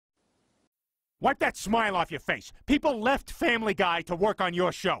Wipe that smile off your face. People left Family Guy to work on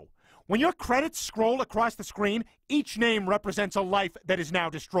your show. When your credits scroll across the screen, each name represents a life that is now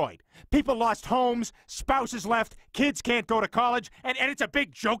destroyed. People lost homes, spouses left, kids can't go to college, and it's a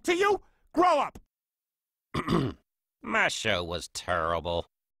big joke to you? Grow up! My show was terrible.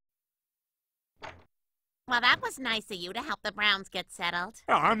 Well, that was nice of you to help the Browns get settled.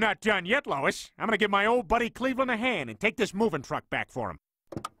 Oh, I'm not done yet, Lois. I'm gonna give my old buddy Cleveland a hand and take this moving truck back for him.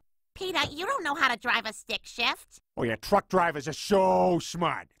 Peter, you don't know how to drive a stick shift. Oh, yeah, truck drivers are so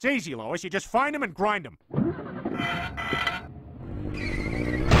smart. It's easy, Lois. You just find them and grind them.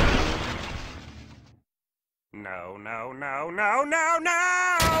 No, no, no, no, no,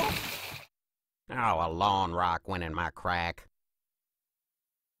 no! Oh, a lawn rock went in my crack.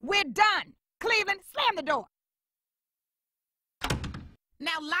 We're done! Cleveland, slam the door.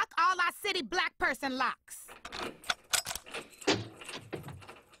 Now lock all our city black person locks.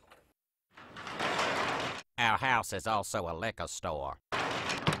 Our house is also a liquor store.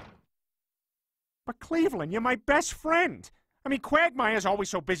 But Cleveland, you're my best friend. I mean, Quagmire's always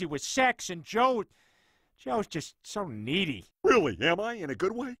so busy with sex, and Joe's just so needy. Really, am I? In a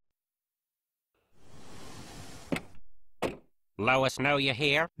good way? Lois, know you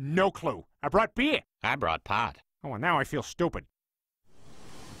here? No clue. I brought beer. I brought pot. Oh, and now I feel stupid.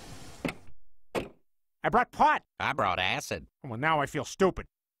 I brought pot. I brought acid. Oh, and now I feel stupid.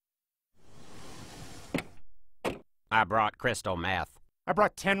 I brought crystal meth. I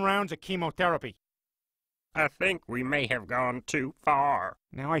brought 10 rounds of chemotherapy. I think we may have gone too far.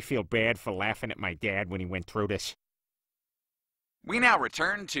 Now I feel bad for laughing at my dad when he went through this. We now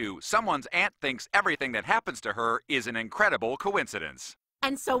return to someone's aunt thinks everything that happens to her is an incredible coincidence.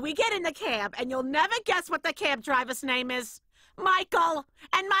 And so we get in the cab, and you'll never guess what the cab driver's name is. Michael!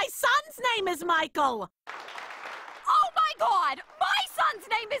 And my son's name is Michael! Oh my God! My son's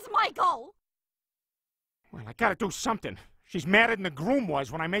name is Michael! Well, I gotta do something. She's madder than the groom was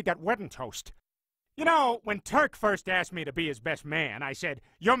when I made that wedding toast. You know, when Turk first asked me to be his best man, I said,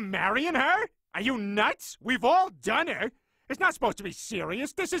 "You're marrying her? Are you nuts? We've all done her. It's not supposed to be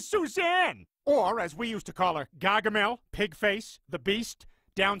serious. This is Suzanne." Or, as we used to call her, Gargamel, Pigface, the Beast,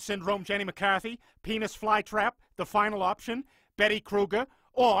 Down Syndrome Jenny McCarthy, Penis Flytrap, The Final Option, Betty Kruger,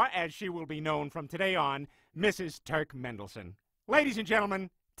 or, as she will be known from today on, Mrs. Turk Mendelson. Ladies and gentlemen,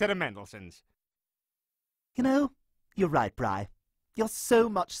 to the Mendelsons. You know, you're right, Bri. You're so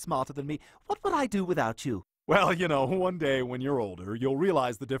much smarter than me. What would I do without you? Well, you know, one day when you're older, you'll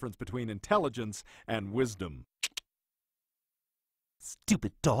realize the difference between intelligence and wisdom.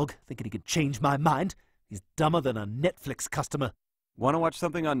 Stupid dog, thinking he could change my mind. He's dumber than a Netflix customer. Want to watch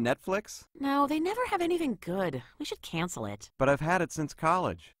something on Netflix? No, they never have anything good. We should cancel it. But I've had it since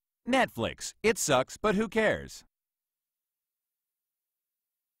college. Netflix. It sucks, but who cares?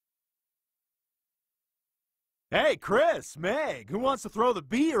 Hey, Chris, Meg, who wants to throw the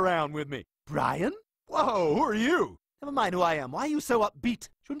bee around with me? Brian? Whoa, who are you? Never mind who I am. Why are you so upbeat?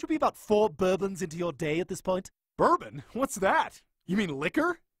 Shouldn't you be about 4 bourbons into your day at this point? Bourbon? What's that? You mean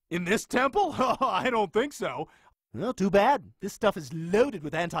liquor? In this temple? Oh, I don't think so. Well, too bad. This stuff is loaded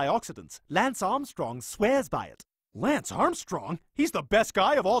with antioxidants. Lance Armstrong swears by it. Lance Armstrong? He's the best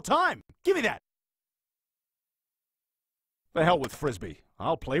guy of all time. Give me that. The hell with Frisbee.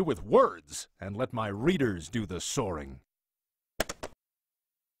 I'll play with words and let my readers do the soaring.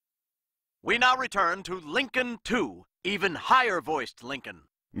 We now return to Lincoln 2, even higher-voiced Lincoln.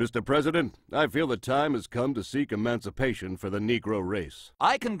 Mr. President, I feel the time has come to seek emancipation for the Negro race.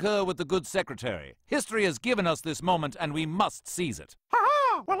 I concur with the good secretary. History has given us this moment, and we must seize it.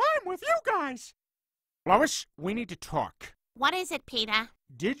 Ha-ha! Well, I'm with you guys! Lois, we need to talk. What is it, Peter?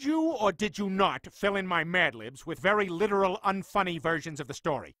 Did you or did you not fill in my Mad Libs with very literal, unfunny versions of the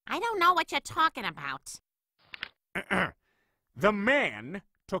story? I don't know what you're talking about. The man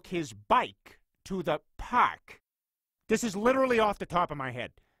took his bike to the park. This is literally off the top of my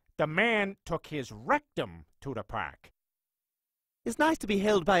head. The man took his rectum to the park. It's nice to be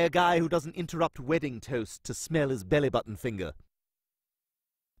held by a guy who doesn't interrupt wedding toast to smell his belly button finger.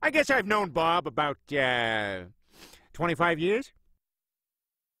 I guess I've known Bob about, 25 years?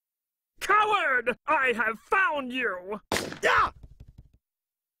 Coward! I have found you! Ah!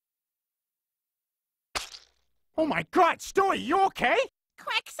 Oh my God, Stewie, you okay?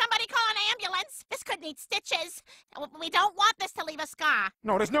 Quick, somebody call an ambulance! This could need stitches. We don't want this to leave a scar.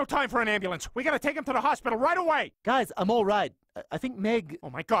 No, there's no time for an ambulance. We gotta take him to the hospital right away. Guys, I'm all right. I think Meg...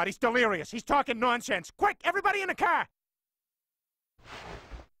 Oh my God, he's delirious. He's talking nonsense. Quick, everybody in the car!